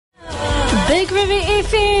Big River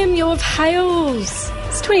FM, you're with Hales.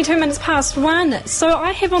 It's 22 minutes past 1. So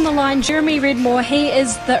I have on the line Jeremy Redmore. He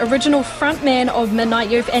is the original frontman of Midnight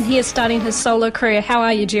Youth and he is starting his solo career. How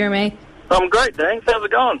are you, Jeremy? I'm great, thanks. How's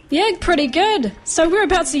it going? Yeah, pretty good. So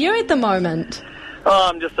whereabouts are you at the moment? Oh,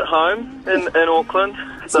 I'm just at home in Auckland.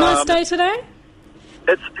 It's a nice day today?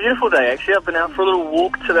 It's a beautiful day, actually. I've been out for a little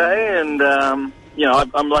walk today and, I'm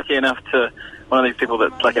lucky enough to, one of these people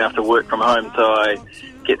that's lucky enough to work from home, so I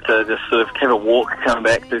get to just sort of have a walk, come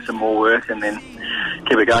back, do some more work, and then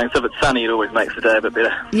keep it going. So if it's sunny, it always makes the day a bit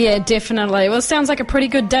better. Yeah, definitely. Well, it sounds like a pretty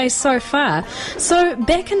good day so far. So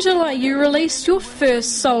back in July, you released your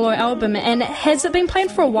first solo album, and has it been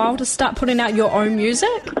planned for a while to start putting out your own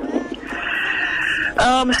music?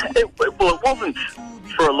 It wasn't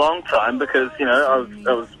for a long time because, I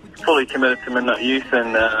was fully committed to Midnight Youth,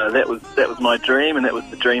 and that was my dream, and that was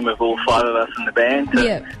the dream of all 5 of us in the band.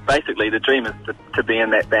 Basically, the dream is to be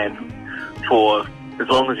in that band for as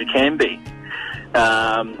long as you can be.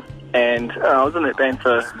 And I was in that band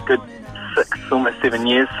for a good 6, almost 7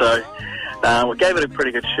 years, so we gave it a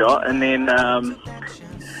pretty good shot, and then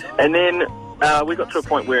we got to a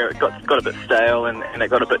point where it got a bit stale, and it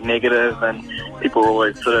got a bit negative, and people were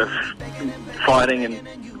always sort of fighting and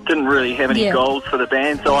didn't really have any goals for the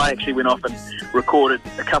band. So I actually went off and recorded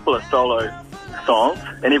a couple of solo songs,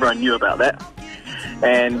 and everyone knew about that.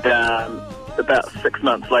 And about 6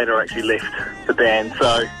 months later, I actually left the band.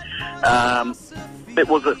 So that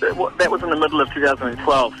was in the middle of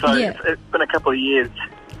 2012. So it's been a couple of years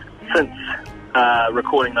since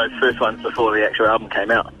recording those first ones before the actual album came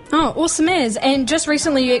out. Oh, awesome as. And just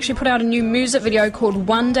recently you actually put out a new music video called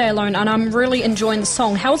One Day Alone, and I'm really enjoying the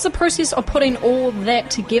song. How was the process of putting all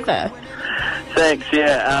that together? Thanks,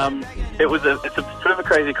 yeah. It's a bit of a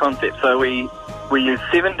crazy concept. So we used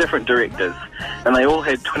 7 different directors, and they all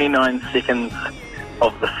had 29 seconds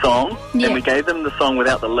of the song, and we gave them the song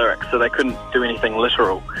without the lyrics, so they couldn't do anything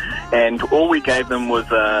literal. And all we gave them was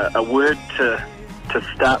a word to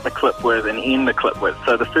start the clip with and end the clip with.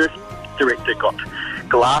 So the first director got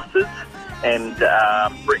glasses and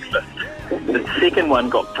breakfast. The second one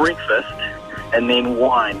got breakfast and then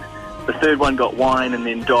wine. The third one got wine and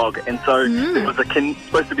then dog. And so it was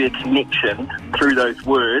supposed to be a connection through those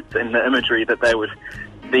words and the imagery that they would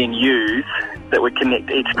then use that would connect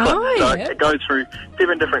each clip. So it goes through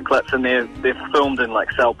 7 different clips, and they're filmed in like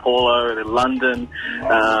Sao Paulo, London,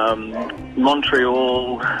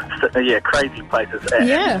 Montreal, crazy places.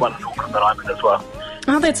 And one in Auckland that I'm in as well.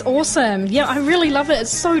 Oh, that's awesome. Yeah, I really love it. It's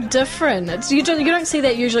so different. You don't see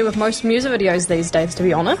that usually with most music videos these days, to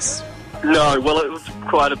be honest. No, well, it was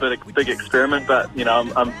quite a big experiment, but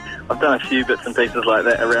I've done a few bits and pieces like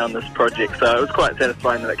that around this project, so it was quite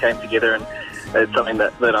satisfying that it came together, and it's something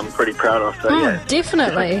that I'm pretty proud of. So,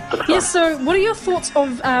 definitely. Yeah, so what are your thoughts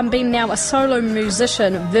of being now a solo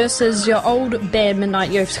musician versus your old band Midnight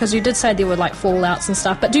Youth? Because you did say there were like fallouts and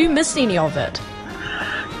stuff, but do you miss any of it?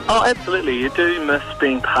 Oh, absolutely. You do miss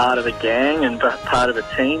being part of a gang and part of a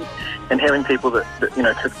team, and having people that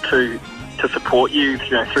to support you,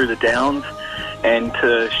 through the downs, and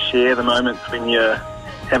to share the moments when you're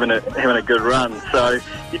having a good run. So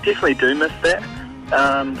you definitely do miss that.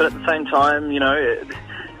 But at the same time,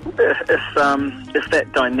 if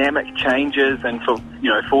that dynamic changes, and for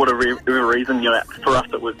whatever reason, for us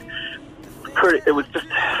it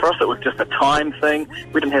was just a time thing.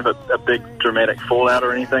 We didn't have a big dramatic fallout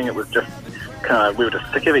or anything. It was just we were just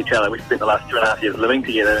sick of each other. We spent the last 2.5 years living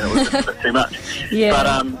together, and it was just a bit too much. But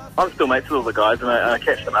I'm still mates with all the guys, and I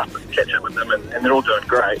catch them up and catch up with them, and they're all doing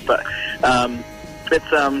great. But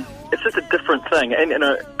it's just a different thing. And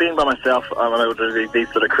being by myself, I'm able to do these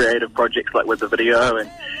sort of creative projects, like with the video,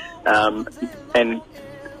 and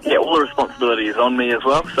all the responsibility is on me as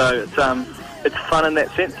well. So it's fun in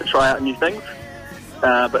that sense to try out new things.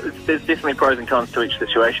 But there's definitely pros and cons to each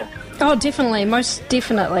situation. Oh, definitely, most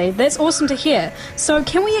definitely. That's awesome to hear. So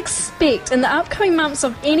can we expect in the upcoming months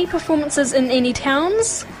of any performances in any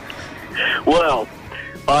towns? Well,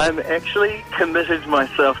 I'm actually committed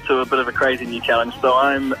myself to a bit of a crazy new challenge. So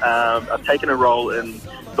I've taken a role in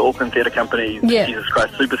the Auckland Theatre Company, Jesus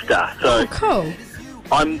Christ Superstar. So cool.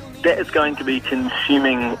 That is going to be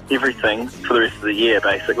consuming everything for the rest of the year,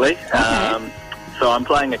 basically. Okay. So I'm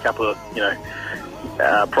playing a couple of,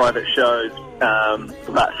 private shows,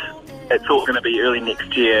 but it's all going to be early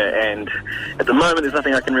next year, and at the moment there's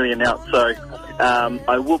nothing I can really announce. So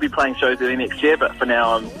I will be playing shows early next year, but for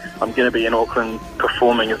now I'm going to be in Auckland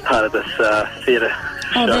performing as part of this theatre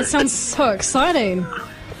show. Oh, that sounds so exciting.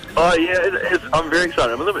 Oh yeah, I'm very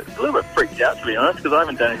excited. I'm a little bit freaked out, to be honest, because I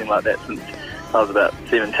haven't done anything like that since I was about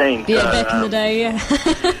 17. Yeah, so, back in the day,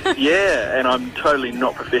 yeah. yeah, and I'm totally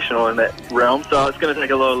not professional in that realm, so it's going to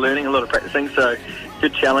take a lot of learning, a lot of practicing, so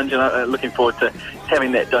good challenge, and I'm looking forward to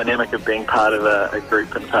having that dynamic of being part of a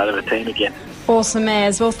group and part of a team again. Awesome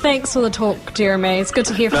as. Well, thanks for the talk, Jeremy. It's good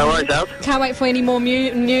to hear from you. No worries, Al. Can't wait for any more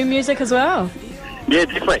new music as well. Yeah,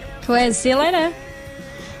 definitely. Cool as. See you later.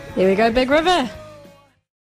 There we go, Big River.